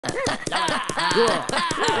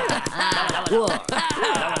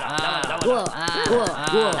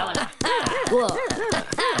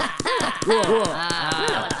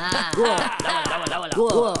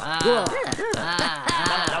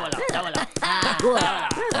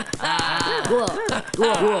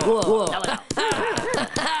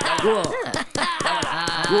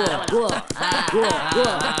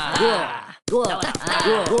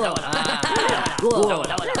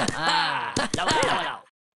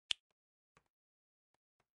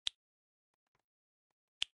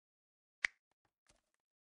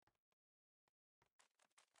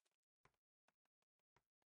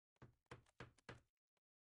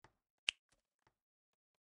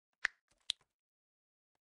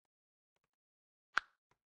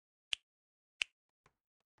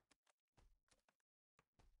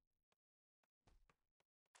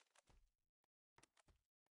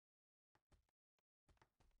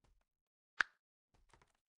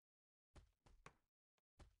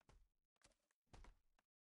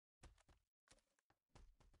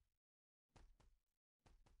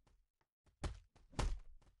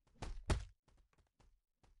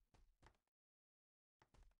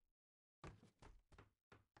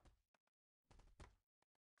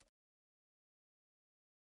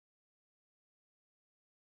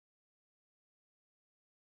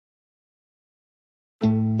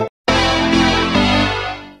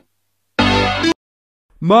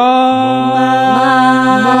My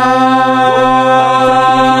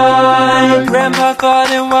grandpa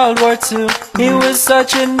fought in World War II. He was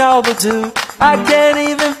such a noble dude. I can't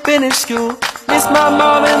even finish school. Miss my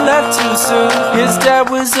mom and left too soon. His dad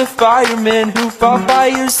was a fireman who fought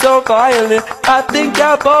fires so violent. I think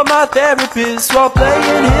I bought my therapist while playing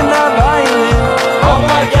him my violin. Oh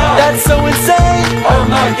my god, that's so insane. Oh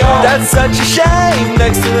my god, that's such a shame.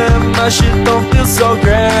 Next to him my shit don't feel so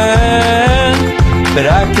grand, but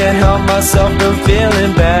I can't help myself from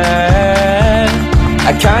feeling bad.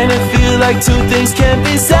 I kinda feel like two things can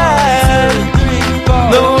be said.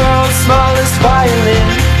 The world's smallest violin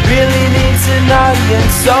really needs an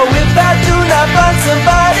audience. So if I do not find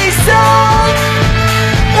somebody soon,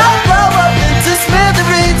 I'll blow up into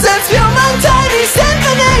smithereens and spew my tiny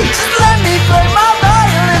symphony. Just let me play my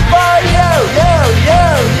violin for you, yo, yo,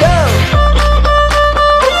 yo.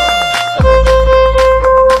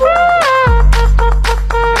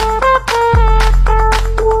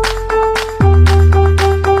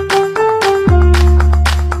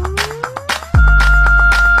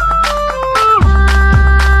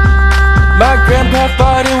 My grandpa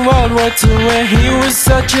fought in World War II and he was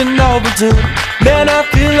such a noble dude. Man, I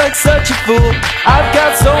feel like such a fool. I've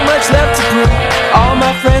got so much left to prove. All my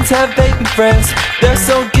friends have vaping friends. They're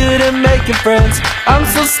so good at making friends. I'm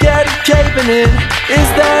so scared of caving in. Is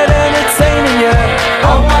that entertaining yet?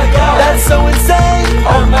 Oh my god, that's so insane.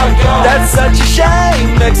 Oh my god, that's such a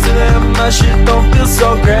shame. Next to them my shit don't feel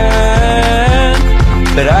so grand,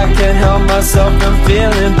 but I can't help myself from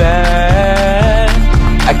feeling bad.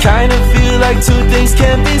 I kinda feel like two things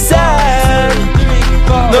can be said.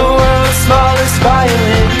 The world's smallest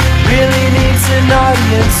violin really needs an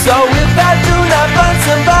audience. So if I do not find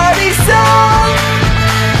somebody soon,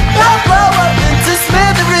 I'll blow up into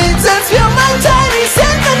smithereens and spew my tiny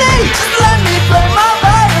symphony. Just let me play my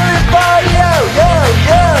violin for you, yo,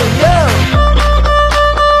 yo, yo.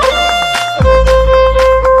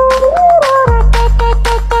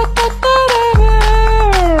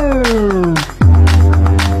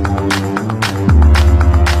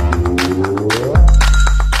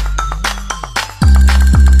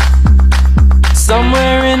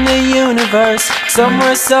 Somewhere in the universe,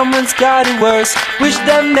 somewhere someone's got it worse. Wish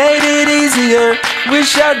that made it easier.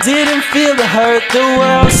 Wish I didn't feel the hurt. The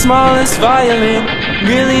world's smallest violin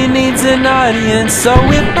really needs an audience. So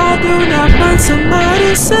if I do not find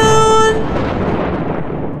somebody soon,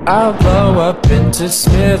 I'll blow up into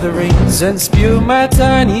smithereens and spew my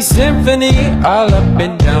tiny symphony all up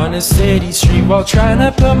and down a city street while trying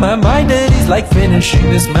to put my mind at ease. Like finishing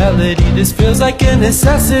this melody, this feels like a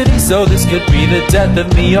necessity. So this could be the death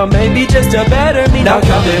of me, or maybe just a better me. Now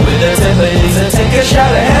come in with the symphonies and take a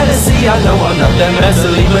shot of Hennessy. I know I'm not that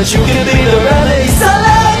mentally, but you can be the remedy. So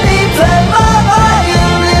let me play my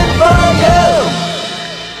violin for you.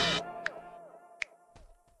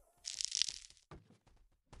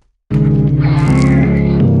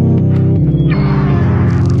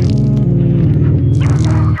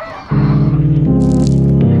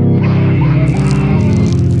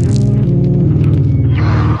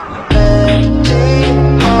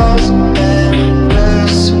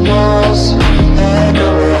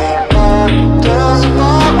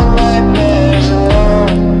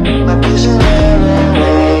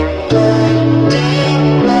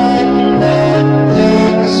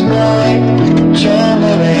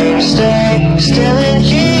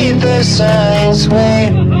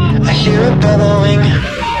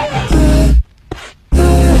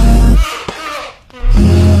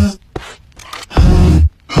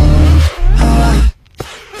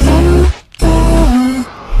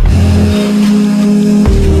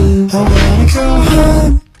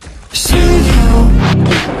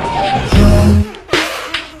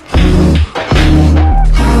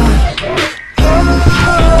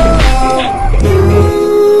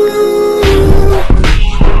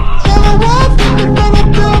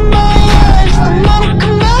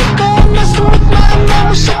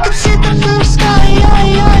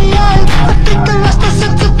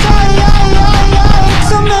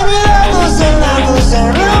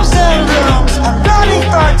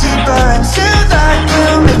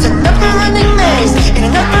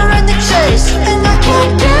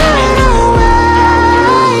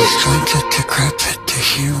 to cry.